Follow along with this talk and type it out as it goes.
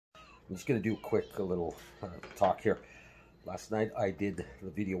I'm just going to do a quick little talk here. Last night I did the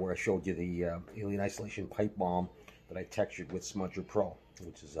video where I showed you the alien isolation pipe bomb that I textured with SMUDGR PRO,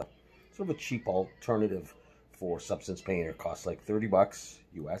 which is a sort of a cheap alternative for substance paint. It costs like 30 bucks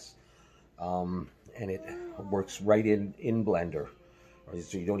US, and it works right in Blender,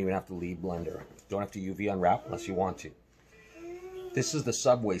 so you don't even have to leave Blender. You don't have to UV unwrap unless you want to. This is the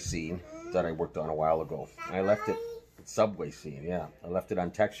subway scene that I worked on a while ago. I left it, subway scene, yeah, I left it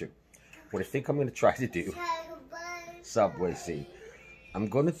untextured. What I think I'm going to try to do, subway scene, I'm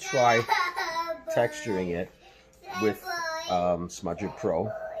going to try texturing it with SMUDGR Pro.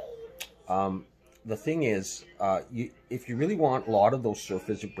 The thing is, if you really want a lot of those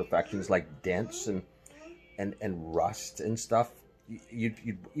surface imperfections like dents and rust and stuff,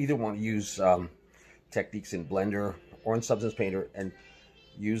 you'd either want to use techniques in Blender or in Substance Painter and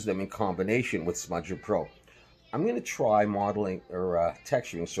use them in combination with SMUDGR Pro. I'm going to try modeling or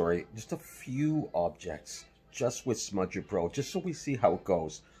texturing, sorry, just a few objects just with SMUDGR Pro, just so we see how it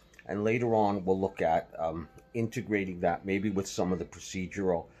goes. And later on, we'll look at integrating that maybe with some of the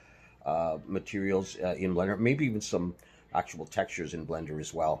procedural materials in Blender, maybe even some actual textures in Blender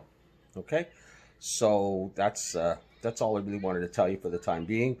as well. Okay, so that's all I really wanted to tell you for the time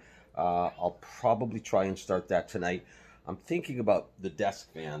being. I'll probably try and start that tonight. I'm thinking about the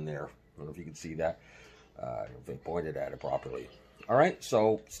desk fan there. I don't know if you can see that. I don't know if I pointed at it properly. All right,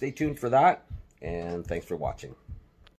 so stay tuned for that, and thanks for watching.